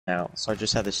now, so I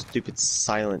just have this stupid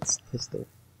silenced pistol.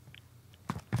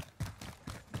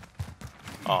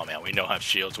 Oh man, we don't have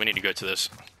shields. We need to go to this.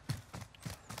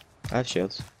 I have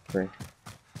shields. Great.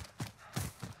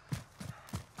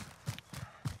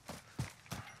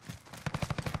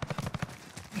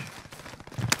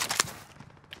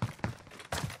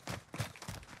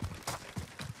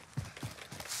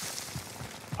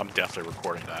 I'm definitely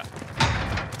recording that.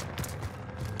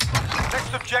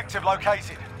 Next objective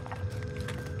located.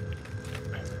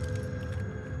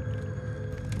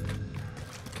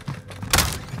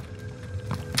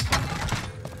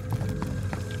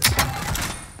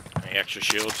 Any extra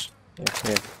shields?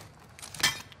 Yeah.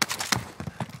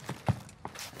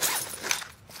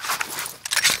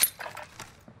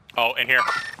 Oh, in here.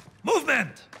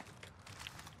 Movement!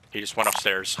 He just went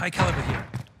upstairs. High caliber here.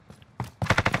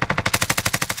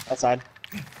 Outside.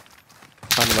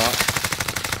 On the rock.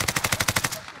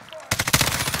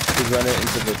 He's running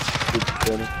into the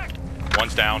building.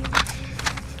 One's down.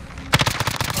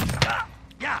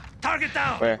 Yeah, target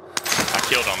down! Where? I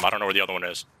killed him. I don't know where the other one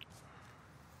is.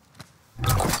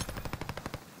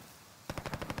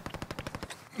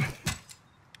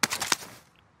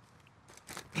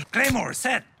 Claymore,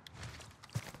 set!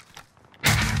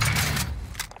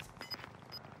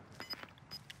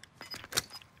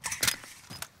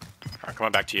 Alright,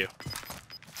 coming back to you.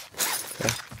 Okay.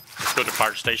 Let's go to the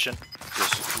fire station.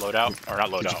 Just load out. Or not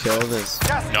load Did you out. kill this?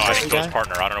 No, I didn't kill his guy?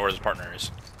 partner. I don't know where his partner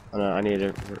is. Oh no, I need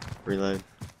to reload.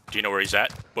 Do you know where he's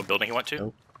at? What building he went to?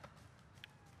 Nope.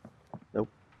 Nope.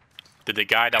 Did the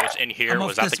guy that was in here, I'm off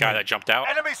was that the this guy way. that jumped out?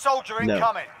 Enemy soldier No.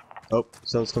 incoming. Oh,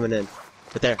 someone's coming in.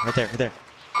 Right there, right there, right there.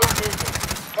 Good movement.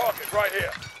 Target right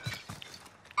here.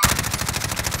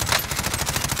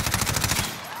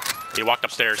 He walked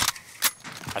upstairs.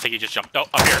 I think he just jumped. Oh,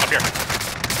 up here, up here.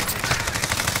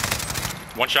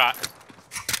 One shot.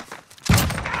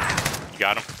 You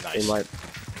got him? Nice. In light.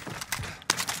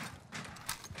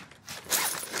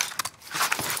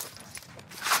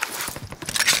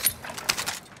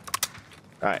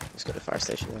 Alright, let's go to the fire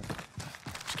station then.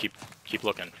 Just keep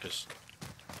looking, because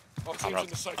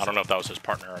I don't know if that was his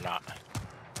partner or not.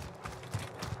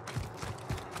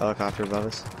 Helicopter above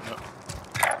us.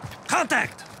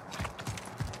 Contact!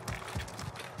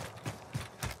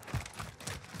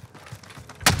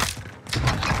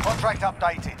 Contract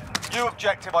updated. New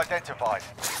objective identified.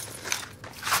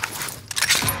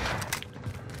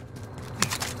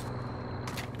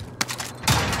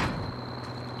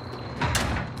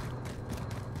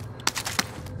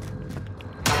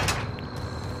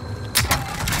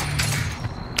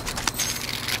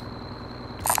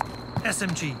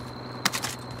 SMG.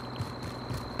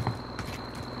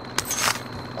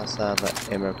 Also have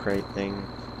an ammo crate thing.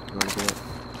 You wanna do it?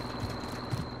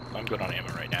 I'm good on ammo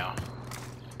right now.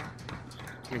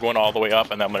 I'm going all the way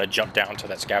up, and then I'm going to jump down to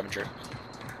that scavenger.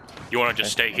 You want to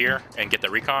just stay here and get the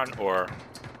recon, or?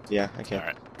 Yeah, I can. All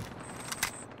right.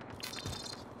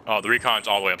 Oh, the recon's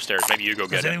all the way upstairs. Maybe you go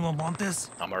Does get it. anyone want this?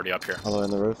 I'm already up here. All the way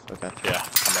on the roof? Okay. Yeah,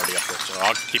 I'm already up here, so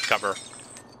I'll keep cover.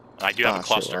 And I do have a Shit,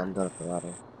 cluster. well, I'm going up the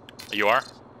ladder. You are?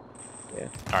 Yeah.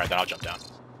 All right, then I'll jump down.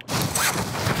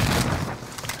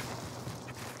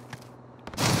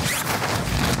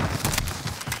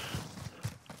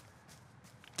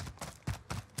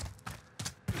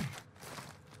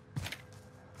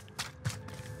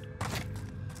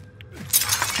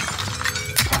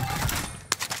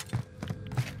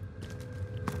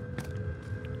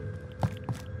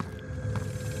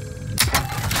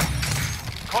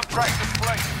 Contract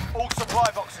complete. All supply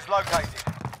boxes located.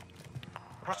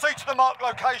 Proceed to the marked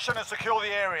location and secure the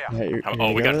area. Yeah, you're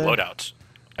Oh, we got there? loadouts.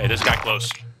 Hey, this guy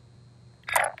close.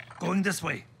 Going this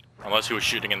way. Unless he was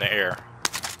shooting in the air.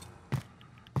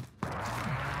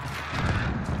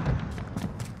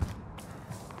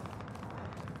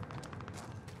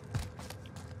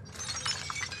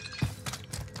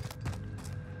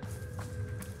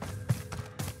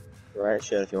 Right,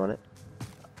 shit, if you want it.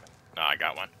 No, I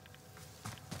got one.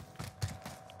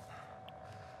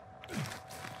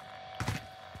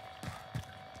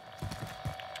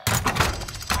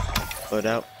 Load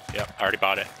out. Yep, I already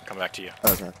bought it. Coming back to you.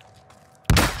 Okay.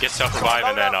 Get self-revive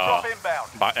and then Loadout drop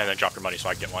inbound. and then drop your money so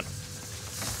I can get one.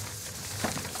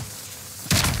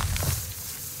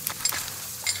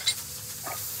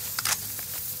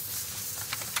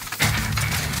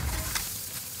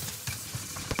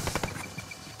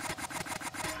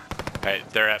 Hey,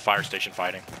 they're at fire station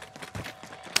fighting.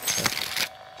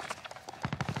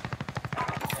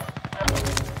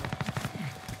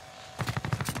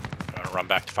 I'm gonna run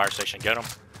back to fire station and get them.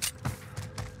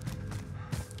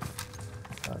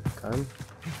 Gun?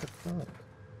 What the fuck?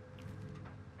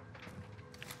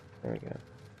 There we go.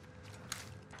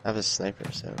 I have a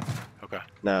sniper, so Okay.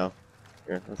 no.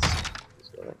 Here, let's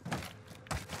go there.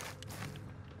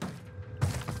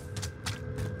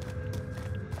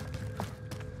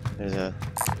 There's a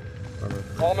armor.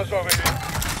 Armor's over here.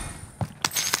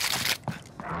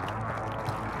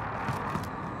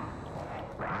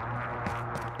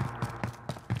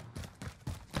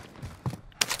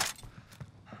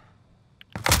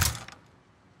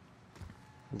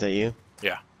 Is that you?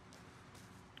 Yeah.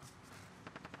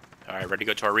 All right, ready to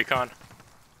go to our recon?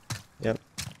 Yep.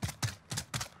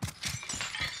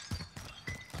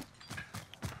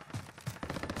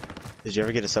 Did you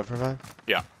ever get a self-revive?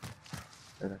 Yeah.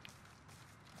 Okay.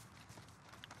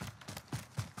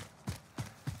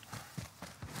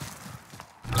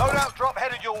 Loadout drop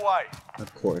headed your way.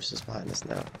 Of course, it's behind us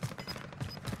now.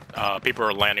 People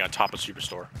are landing on top of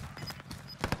Superstore.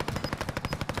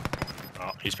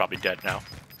 Oh, he's probably dead now.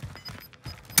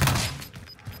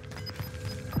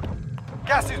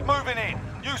 Gas is moving in.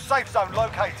 New safe zone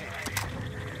located.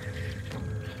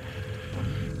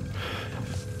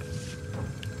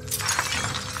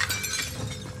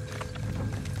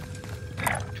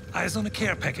 Eyes on a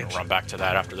care package. We'll run back to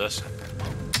that after this.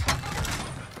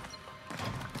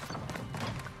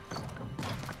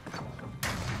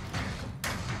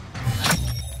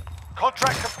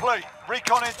 Contract complete.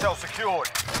 Recon intel secured.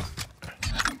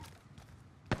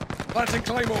 Planting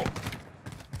Claymore.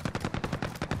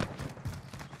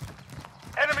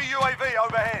 Enemy UAV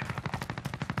overhead.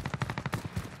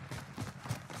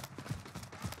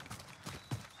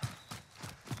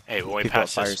 Hey, when we People at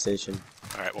pass fire this, station.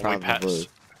 all right, when we pass Probably.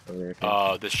 Over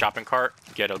there. this shopping cart,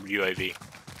 get a UAV.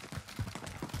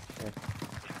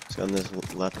 Let's go on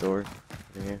this left door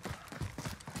over here.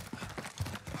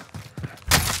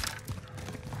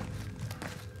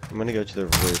 I'm gonna go to the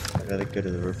roof. I gotta go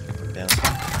to the roof and look down.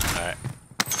 All right.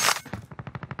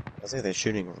 I was like they're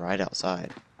shooting right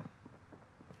outside.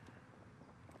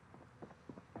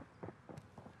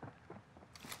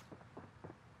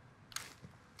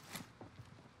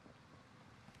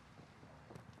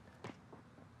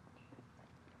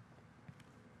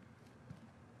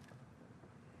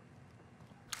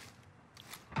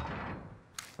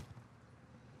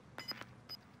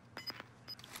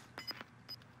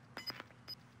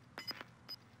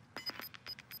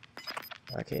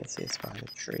 I can't see, it's behind a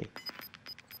tree.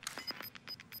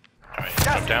 All right, Gas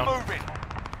jump is down. moving.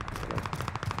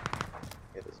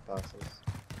 Get these boxes.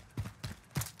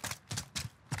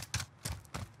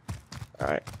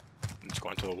 Alright, It's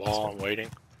going to the wall. I'm waiting.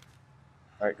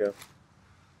 alright, go.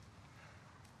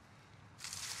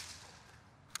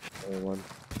 Only one.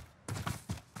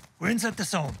 We're inside the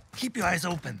zone. Keep your eyes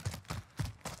open.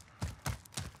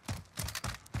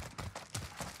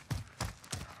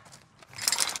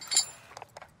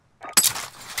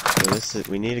 So this is,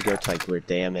 we need to go to like where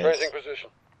Dam is. Raising position.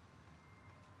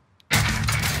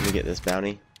 Let me get this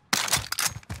bounty.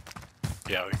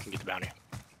 Yeah, we can get the bounty.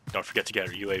 Don't forget to get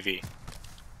our UAV.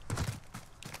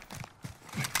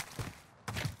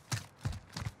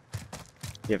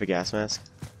 You have a gas mask?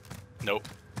 Nope.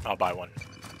 I'll buy one.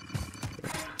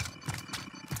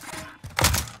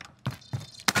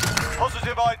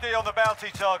 Positive ID on the bounty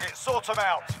target. Sort them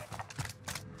out.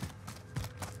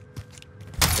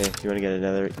 Okay, you want to get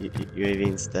another UAV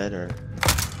instead, or?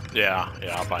 Yeah,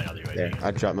 I'll buy another UAV. There,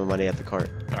 I dropped my money at the cart.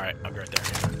 All right, I'll be right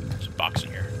there. Yeah. There's a box in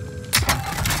here.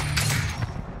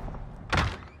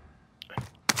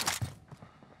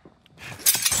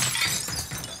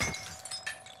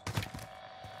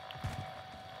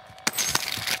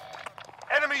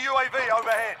 Enemy UAV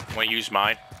overhead. Want to use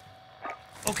mine?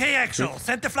 Okay, Axel.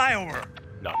 Send the flyover.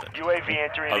 Nothing. UAV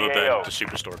entering Other the than AO. the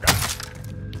Superstore guy.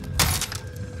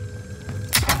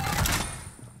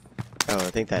 Oh, I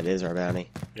think that is our bounty.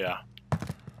 Yeah.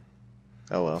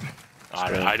 Oh well.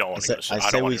 I don't want to go. I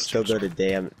say we still go to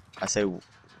Dam. I say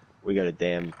we go to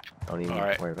Dam. Don't even All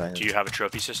right. worry about Do it. you have a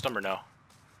trophy system or no?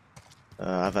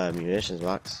 I have a munitions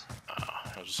box.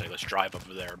 I was just say let's drive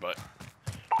over there, but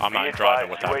I'm Be not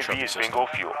driving advised, without a UAV trophy is system. bingo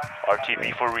fuel.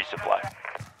 RTB for resupply.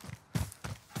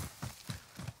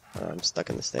 I'm stuck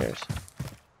in the stairs.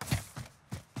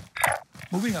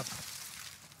 Moving up.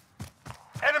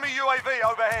 Enemy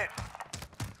UAV overhead.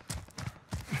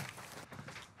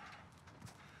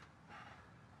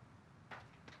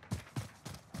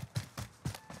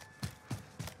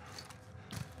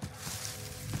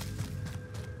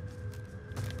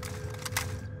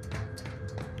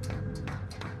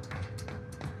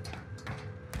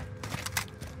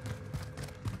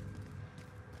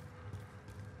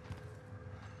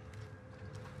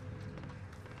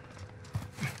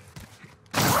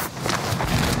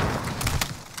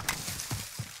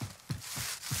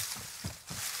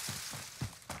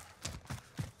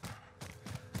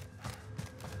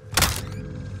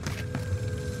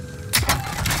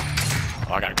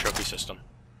 Oh, I got a trophy system.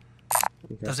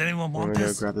 Okay. Does anyone You want want me to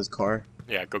this? grab this car?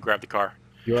 Yeah, go grab the car.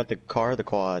 You want the car or the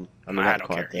quad? I not the don't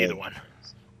quad, care. the- Either one.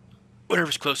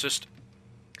 Whatever's closest.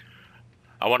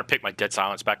 I want to pick my dead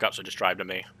silence back up, so just drive to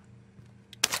me.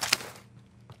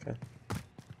 Okay.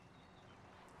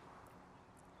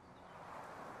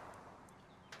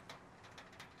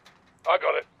 I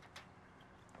got it.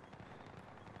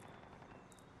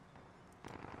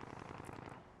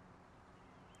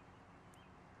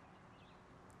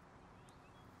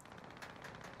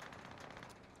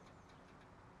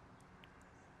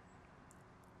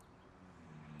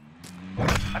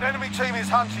 An enemy team is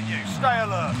hunting you. Stay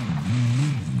alert.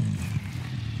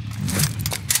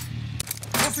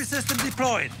 Trophy system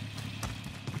deployed.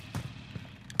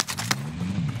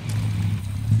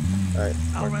 Alright,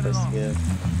 I'll mark run this along. again.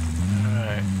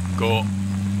 Alright. Go.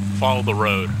 Follow the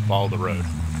road. Follow the road.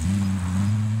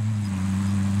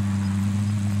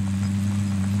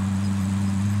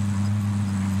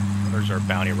 Where's our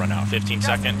bounty run out? 15 Gas is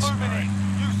seconds? moving Alright.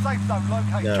 in. New safe zone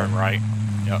located. No. Turn right.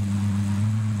 Yep.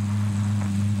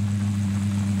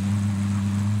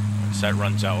 Once that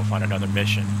runs out, we'll find another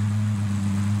mission.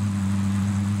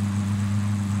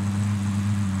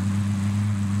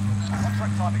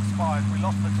 Contract time expired. We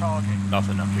lost the target.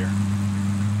 Nothing up here.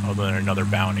 Other than another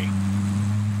bounty.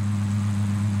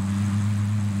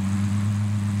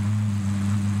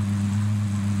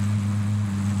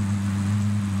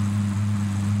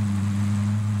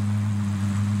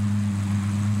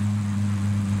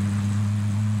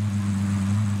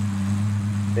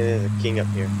 There's a king up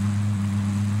here.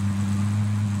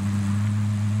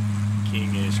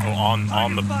 King is on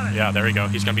the yeah, there we go.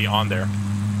 He's gonna be on there.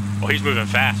 Well, he's moving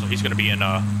fast, so he's gonna be in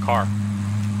a car.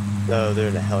 No, they're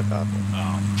in a helicopter.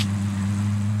 Oh.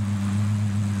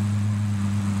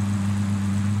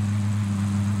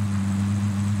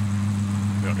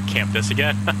 We want to camp this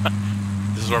again.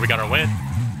 This is where we got our win.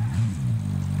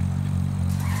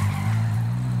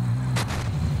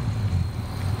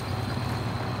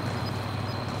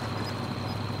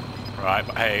 All right,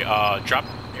 hey, drop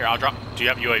here. I'll drop. Do you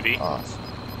have UAV? Off.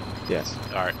 Yes.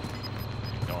 All right.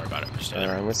 Don't worry about it. Just stand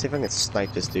there. I'm gonna see if I can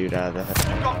snipe this dude out of the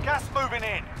We've got gas moving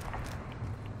in.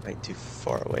 right too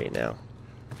far away now.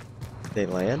 They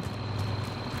land?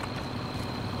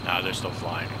 Nah, they're still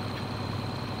flying.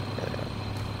 Yeah, they are.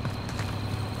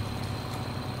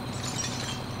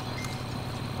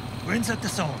 We're inside the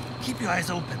zone. Keep your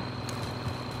eyes open.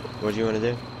 What do you want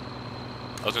to do?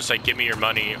 I was gonna say, give me your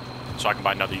money so I can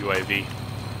buy another UAV.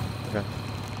 Okay.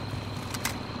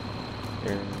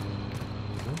 Here.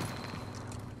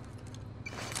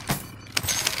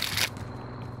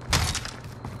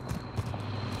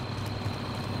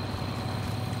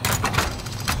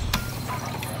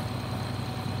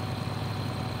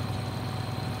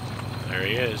 There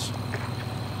he is.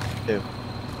 Two.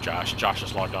 Josh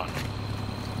just logged on.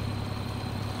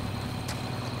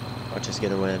 Watch us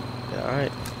get a win. Yeah,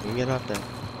 alright, we can get off now.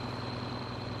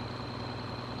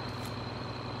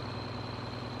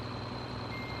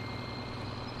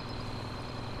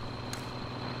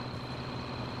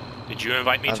 Did you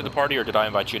invite me to the party, or did I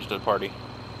invite you to the party?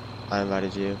 I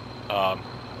invited you.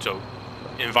 So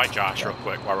invite Josh real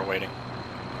quick while we're waiting.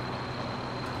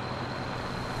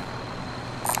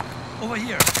 Over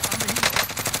here. On the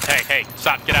hill. Hey,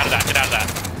 stop! Get out of that! Get out of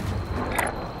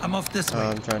that! I'm off this way.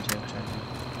 I'm trying to.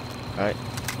 Alright.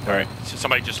 All right. So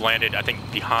somebody just landed, I think,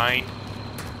 behind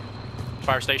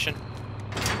fire station.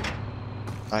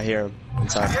 I hear him The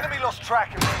inside. enemy lost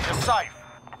track and you're safe.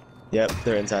 Yep,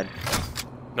 they're inside.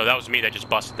 No, that was me that just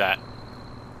busted that.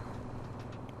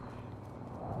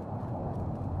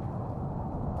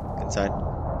 Inside.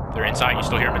 They're inside. You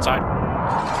still hear them inside?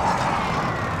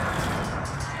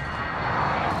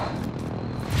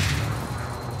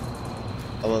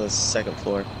 I'm on the second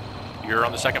floor. You're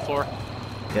on the second floor?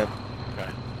 Yep. Okay.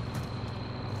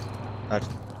 I'd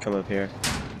come up here.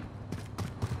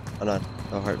 Hold on.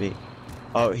 No heartbeat.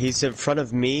 Oh, he's in front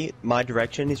of me, my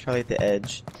direction. He's probably at the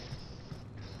edge.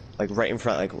 Like right in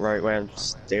front, like right where I'm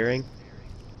staring.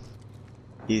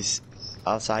 He's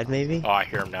outside maybe? Oh, I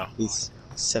hear him now. He's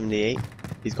 78.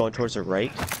 He's going towards the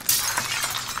right.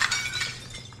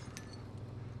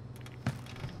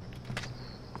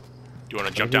 Do you want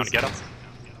to jump down to get him?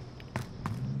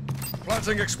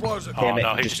 Planting explosive. Oh, Damn it,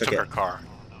 no, he just just took took it. our car.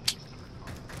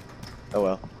 Oh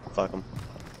well. Fuck him.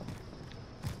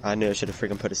 I knew I should have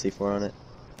freaking put a C4 on it.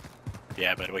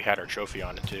 Yeah, but we had our trophy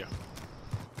on it, too.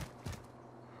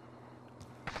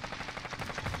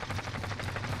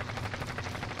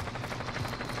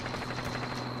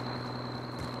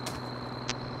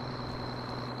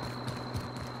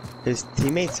 His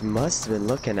teammates must have been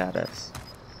looking at us.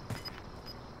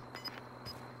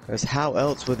 Because how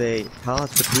else would he have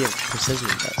precision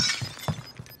vest?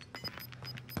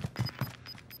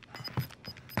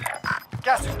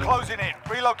 Gas is closing in.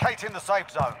 Relocating the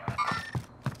safe zone.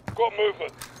 Got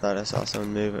movement. Thought I saw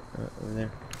someone move it over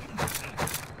there.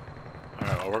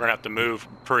 Alright, well, we're gonna have to move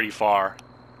pretty far.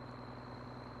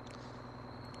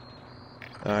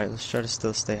 Alright, let's try to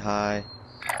still stay high.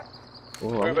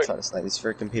 Ooh, I'm gonna try to snipe these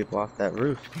freaking people off that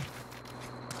roof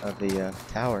of the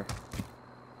tower.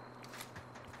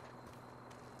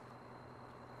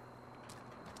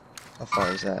 How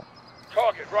far is that?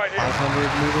 Target right here.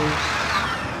 500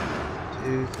 meters?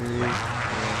 2, 3, 4, 5.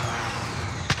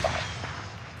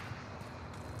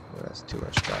 Oh, that's too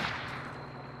much drop.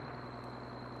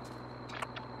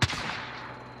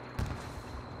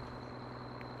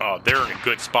 Oh, they're in a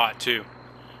good spot too.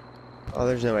 Oh,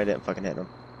 there's no way I didn't fucking hit them.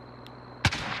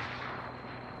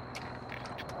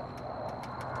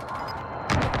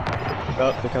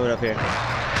 Oh, they're coming up here.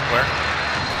 Where?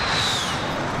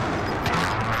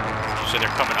 You said they're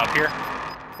coming up here?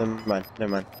 Never mind,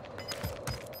 never mind.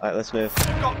 Alright, let's move.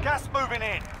 You've got gas moving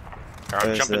in. Alright, I'm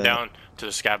There's jumping the- down to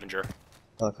the scavenger.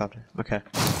 Helicopter. Okay.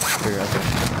 You're right there.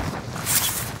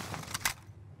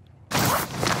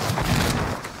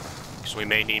 So we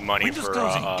may need money Windows for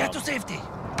closing. Get to safety.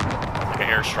 like an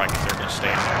airstrike if they're gonna stay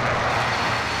in there.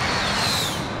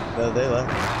 No, they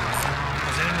left.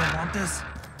 Does anyone want this?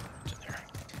 It's in there.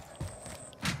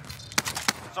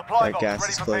 Supply Alright, box gas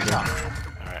ready is for closing. pickup.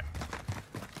 Alright.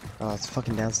 Oh, it's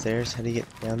fucking downstairs. How do you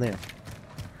get down there?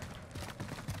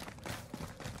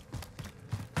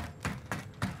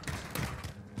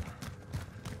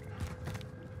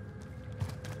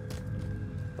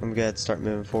 I'm good. Start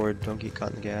moving forward. Don't get caught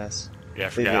in the gas. Yeah,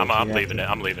 Leave forget it it. if you I'm have leaving to. it.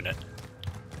 I'm leaving it.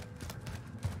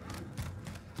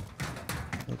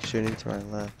 Like shooting to my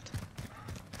left.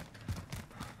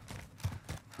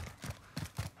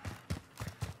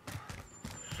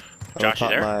 Josh, you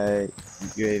I'll pop there? my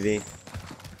UAV.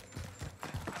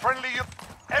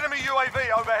 Enemy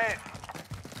UAV overhead.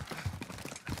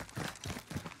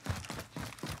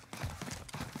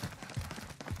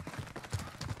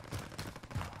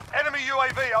 Enemy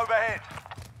UAV overhead.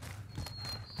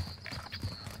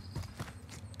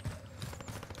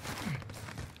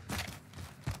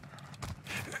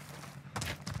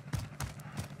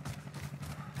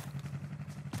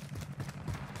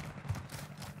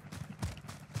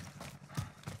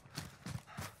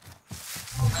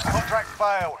 Contract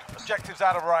failed. Objectives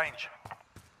out of range.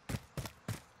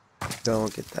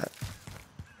 Don't get that.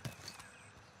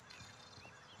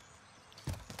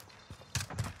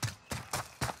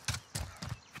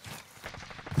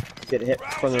 Get hit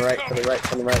from the right, from the right,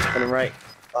 from the right, from the right.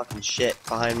 Fucking shit.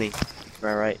 Behind me.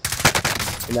 Right.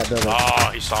 In that building. Oh,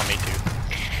 he saw me too.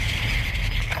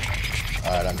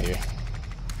 Alright, I'm here.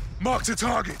 Mark the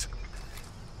target.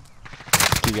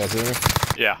 Can you guys hear me?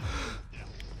 Yeah.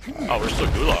 Oh, we're still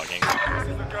gulagging. This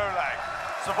is the Gulag.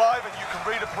 Survive and you can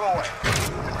redeploy.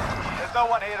 There's no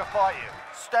one here to fight you.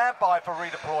 Stand by for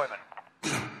redeployment.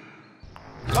 So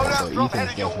Loadout drop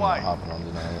Ethan's headed your definitely not way. hopping on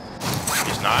tonight.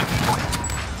 He's not?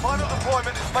 Final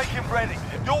deployment is making ready.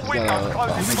 Your He's window's got a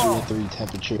closing fast. 103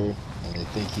 temperature, and I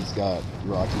think he's got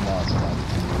Rocky Mountain spotted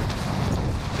fever.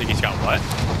 Think he's got what?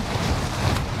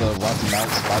 The Rocky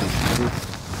Mountain spotted fever.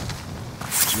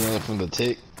 You know, from the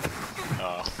tick.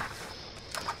 Oh.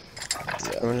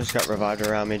 Someone just got revived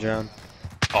around me, John.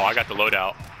 Oh, I got the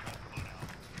loadout.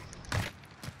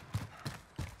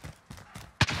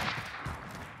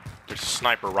 There's a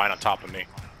sniper right on top of me.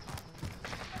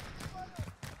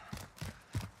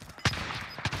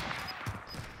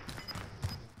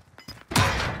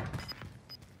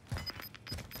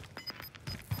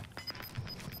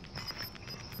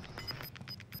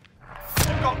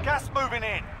 You've got gas moving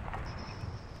in.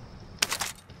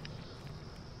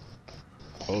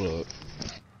 Hold up.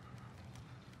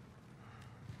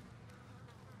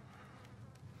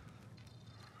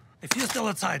 If you're still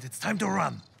outside, it's time to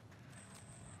run.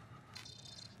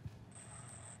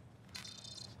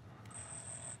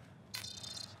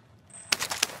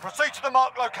 Proceed to the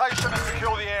marked location and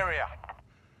secure the area.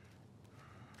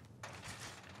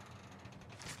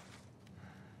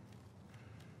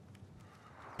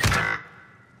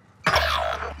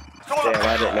 It's all Damn, up I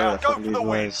to you didn't know now. where the Go fucking for the dude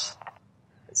win. was.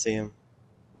 Let's see him.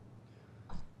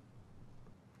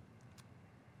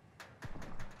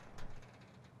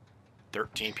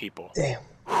 "13 people." Damn.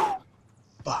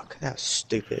 Fuck, that was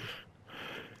stupid.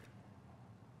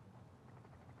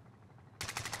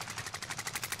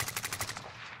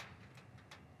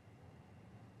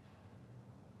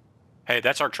 Hey,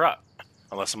 that's our truck.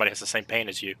 Unless somebody has the same paint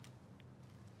as you.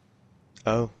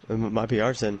 Oh, it might be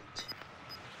ours then.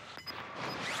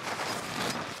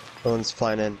 One's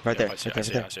flying in. Right Yeah, there. I see, Right I there.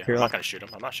 see, Right I see. there. I'm Here, not left. gonna shoot him.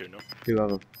 I'm not shooting him. 2 of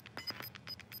them.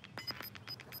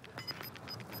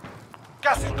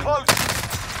 Gas is closing.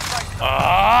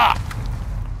 Ah!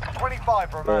 25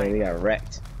 Yeah, remain. we got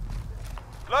wrecked.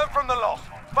 Learn from the loss.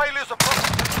 Failures are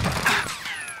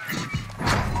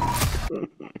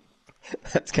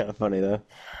That's kind of funny though.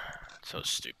 So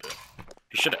stupid.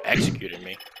 You should have executed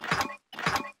me.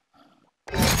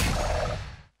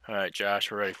 Alright,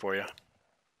 Josh, we're ready for you.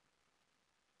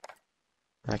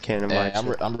 I can't Yeah,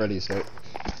 imagine. I'm ready, so.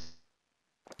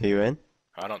 Are you in?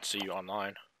 I don't see you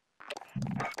online.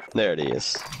 There it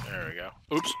is. There we go.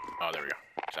 Oops. Oh, there we go.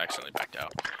 It's accidentally backed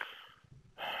out.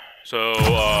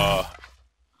 So,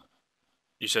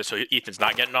 you said so Ethan's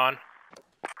not getting on?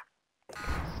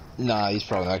 Nah, he's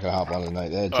probably not gonna hop on tonight.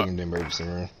 They had to take him to the emergency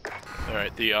room.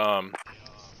 Alright,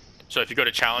 so if you go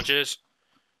to challenges,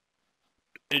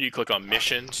 and you click on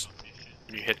missions,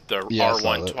 and you hit the Yeah, I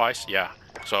saw R1 that. twice, yeah.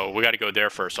 So we gotta go there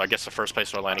first. So I guess the first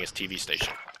place we're landing is TV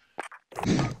station.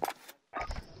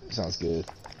 Sounds good.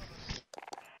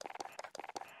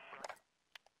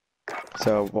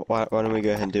 So why don't we go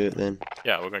ahead and do it then?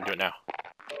 Yeah, we're gonna do it now.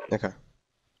 Okay.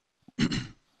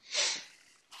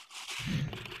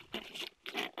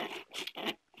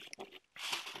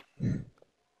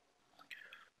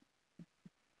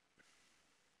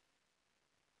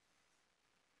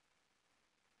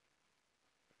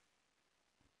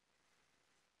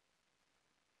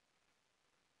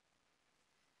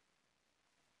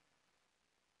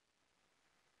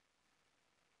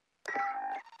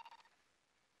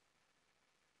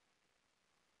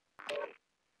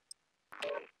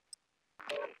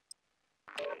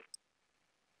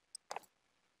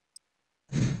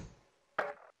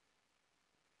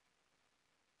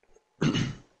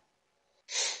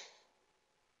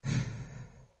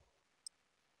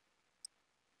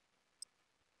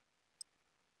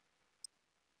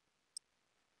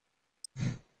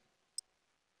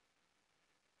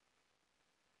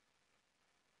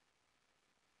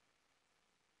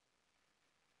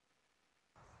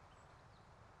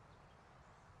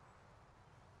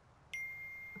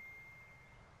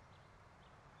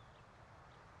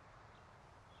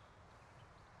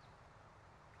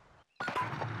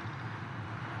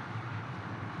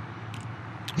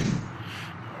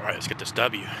 Alright, let's get this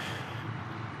W.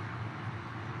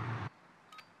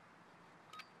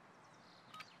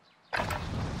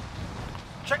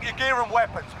 Check your gear and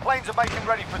weapons. Planes are making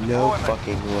ready for No deployment.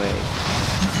 fucking way.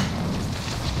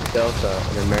 Delta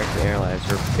and American Airlines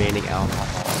are banning alcohol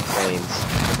on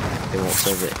planes. They won't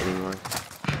serve it anymore.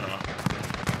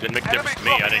 Didn't make a Enemy difference to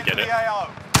me, I dropping didn't get into it. the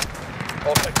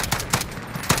AO.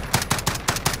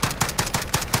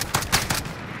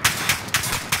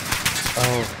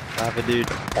 Oh, I have a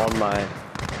dude on my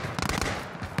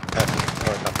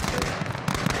helicopter thing.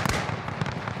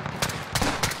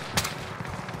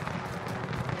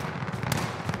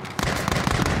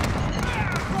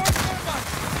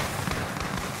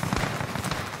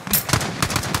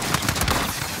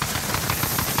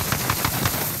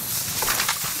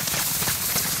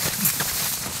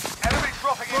 Enemy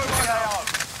dropping into the AO.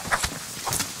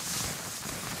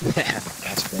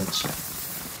 Gas bench.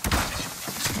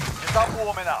 You're done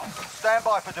warming up. Stand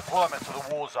by for deployment to the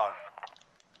war zone.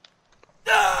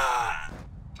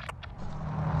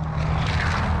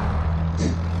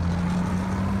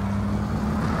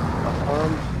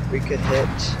 We could hit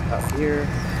out here.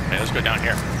 Okay, let's go down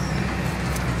here.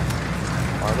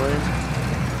 Farmland.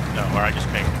 No, where I just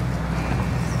pinged.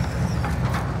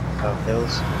 Oh,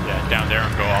 hills. Yeah, down there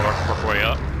and go all our way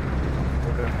up.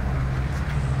 Okay.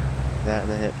 That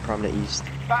and then hit Prominent East.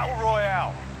 Battle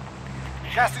Royale.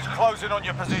 Gas is closing on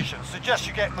your position. Suggest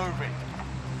you get moving.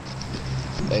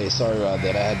 Hey, sorry about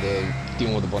that. I had to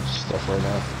deal with a bunch of stuff right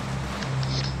now.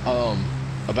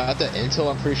 About the intel,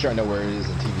 I'm pretty sure I know where it is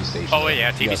in TV station. Oh, wait, yeah,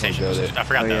 You TV guys wanna station. go there? I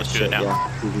forgot Oh, that. yeah, Let's do shit, it now.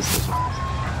 yeah. TV station.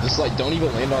 Just like, don't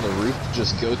even land on the roof.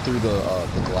 Just go through the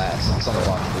glass. It's on the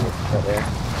watch floor. Right there.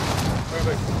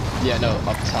 Yeah, no,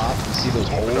 up top. You see those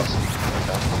holes?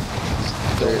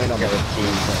 Just don't land on the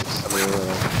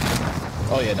roof.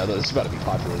 Oh yeah, no, this is about to be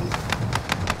populated.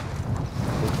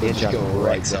 They Just just go go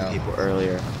right right some down. people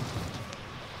earlier.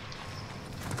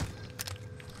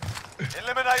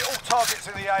 Eliminate all targets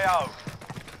in the AO.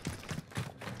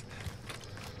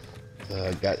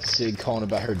 Got Sid calling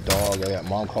about her dog. I got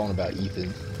Mom calling about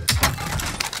Ethan.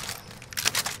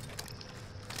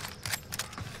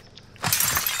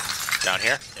 Down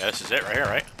here? Yeah, this is it right here,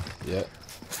 right? Yeah.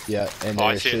 Yeah, and Oh,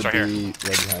 I there see it, should it's right be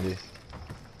right behind you.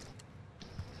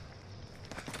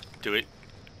 Do it.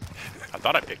 I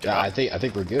thought I picked it Yeah, up. I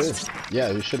think we're good.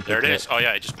 Yeah, we should have There picked it is. Oh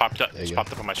yeah, it just popped up. There It just you popped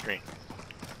go. up on my screen.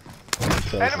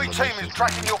 kill Enemy from the team is missions.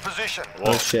 tracking your position.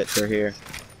 Oh shit, they're here.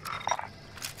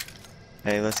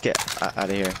 Hey, let's get out of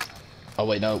here. Oh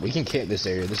wait, no, we can camp this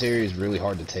area. This area is really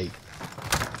hard to take.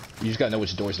 You just gotta know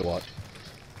which doors to watch.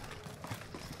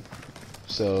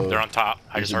 So They're on top.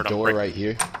 I there's just a heard them. door right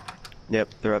here. Yep,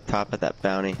 they're up top at that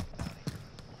bounty.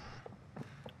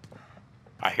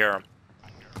 I hear them.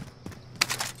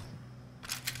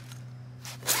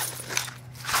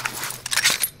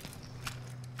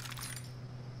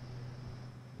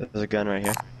 There's a gun right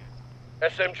here.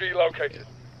 SMG located.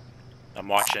 I'm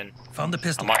watching. Found the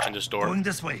pistol. I'm watching this door. Going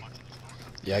this way.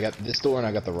 Yeah, I got this door and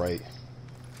I got the right.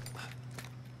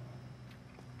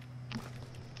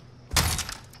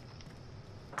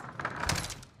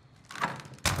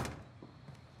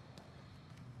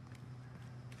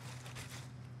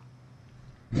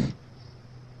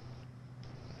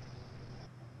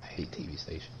 I hate TV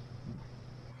station.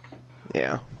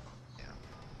 Yeah.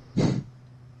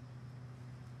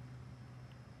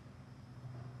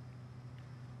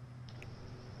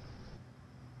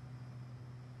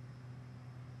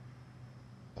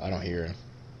 I don't hear him.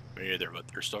 Me either, but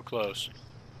they're still close.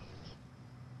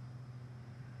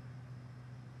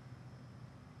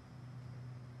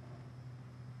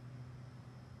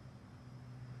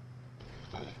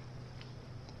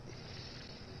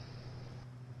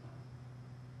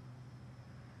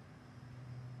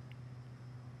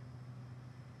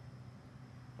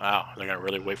 Wow, they're gonna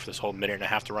really wait for this whole minute and a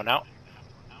half to run out?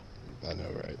 I know,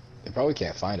 right? They probably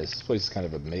can't find us. This place is kind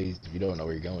of a maze if you don't know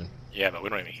where you're going. Yeah, but we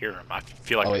don't even hear them. I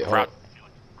feel like Oh, wait, a crowd.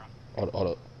 Hold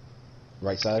up.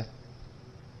 Right side?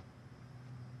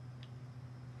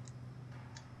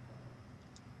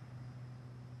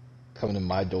 Coming to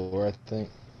my door, I think.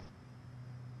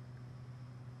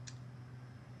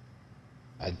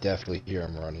 I definitely hear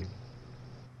him running.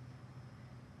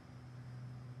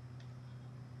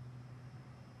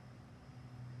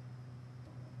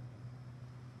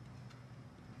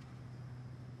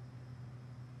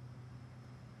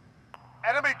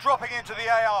 Enemy dropping into the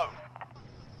AO.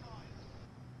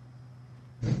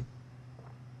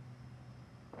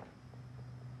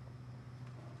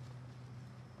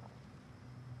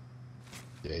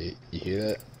 Yeah, you hear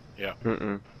that? Yeah,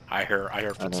 Mm-mm. I hear I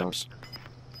don't. footsteps.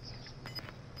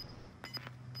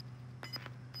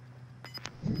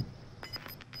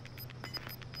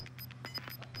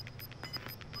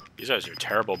 These guys are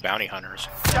terrible bounty hunters.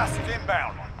 Gas is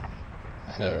inbound.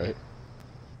 I know, right?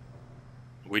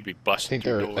 We'd be I busting think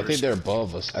through they're. doors. I think they're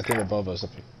above us. I think they're above us.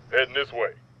 Heading this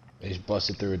way. They just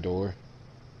busted through a door.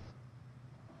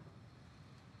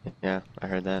 Yeah, I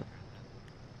heard that.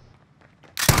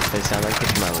 They sound like they're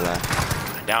to my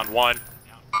left. Down one.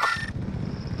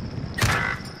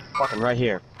 Fucking right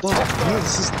here. Whoa,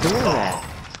 where's this door at?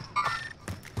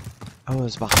 Oh,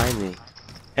 it's behind me.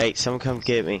 Hey, someone come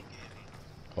get me.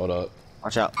 Hold up.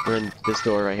 Watch out, we're in this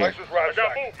door right here. Place is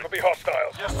ransacked. Could be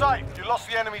hostiles. You're safe. You lost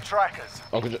the enemy trackers.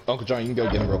 Uncle John, you can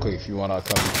go get him real quick if you want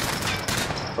to come.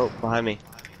 Oh, behind me.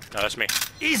 No, that's me.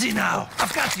 Easy now.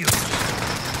 I've got you.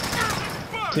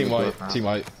 Team white. Team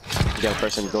white. You got a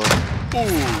person door.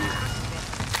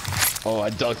 Oh, I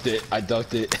ducked it. I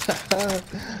ducked it.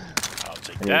 I'll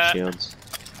take I need that. shields.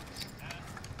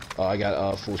 Oh, I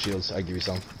got full shields. I'll give you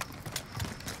some.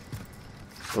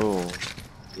 Oh,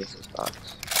 this is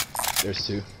box. There's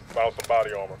two. Found some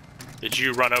body armor. Did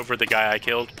you run over the guy I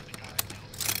killed?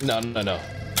 No.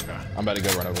 Okay. I'm about to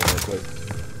go run over real quick.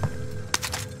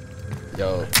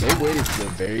 Yo, they waited to the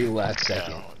very last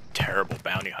second. No, terrible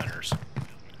bounty hunters.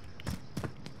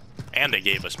 And they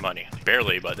gave us money.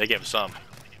 Barely, but they gave us some.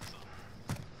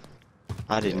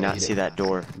 I did Yeah, not he see did. that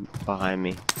door behind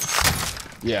me.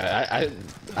 Yeah,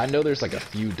 I know there's like a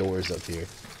few doors up here.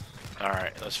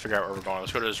 Alright, let's figure out where we're going.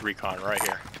 Let's go to this recon right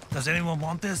here. Does anyone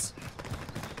want this?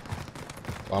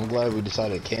 Well, I'm glad we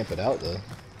decided to camp it out though.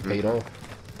 Paid off.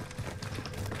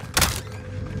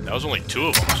 That was only two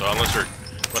of them, so unless they're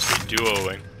must be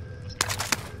duoing.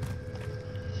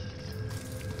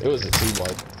 It was a team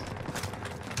wipe.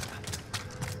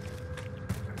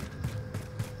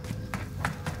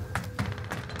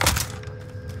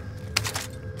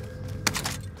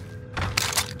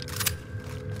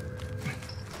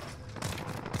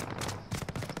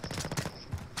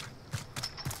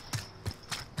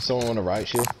 Someone want a riot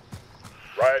shield?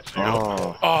 Riot shield.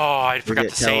 Oh, Oh, I forgot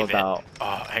forget to tell save it. about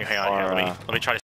Oh, hang on. Here, our, let me try to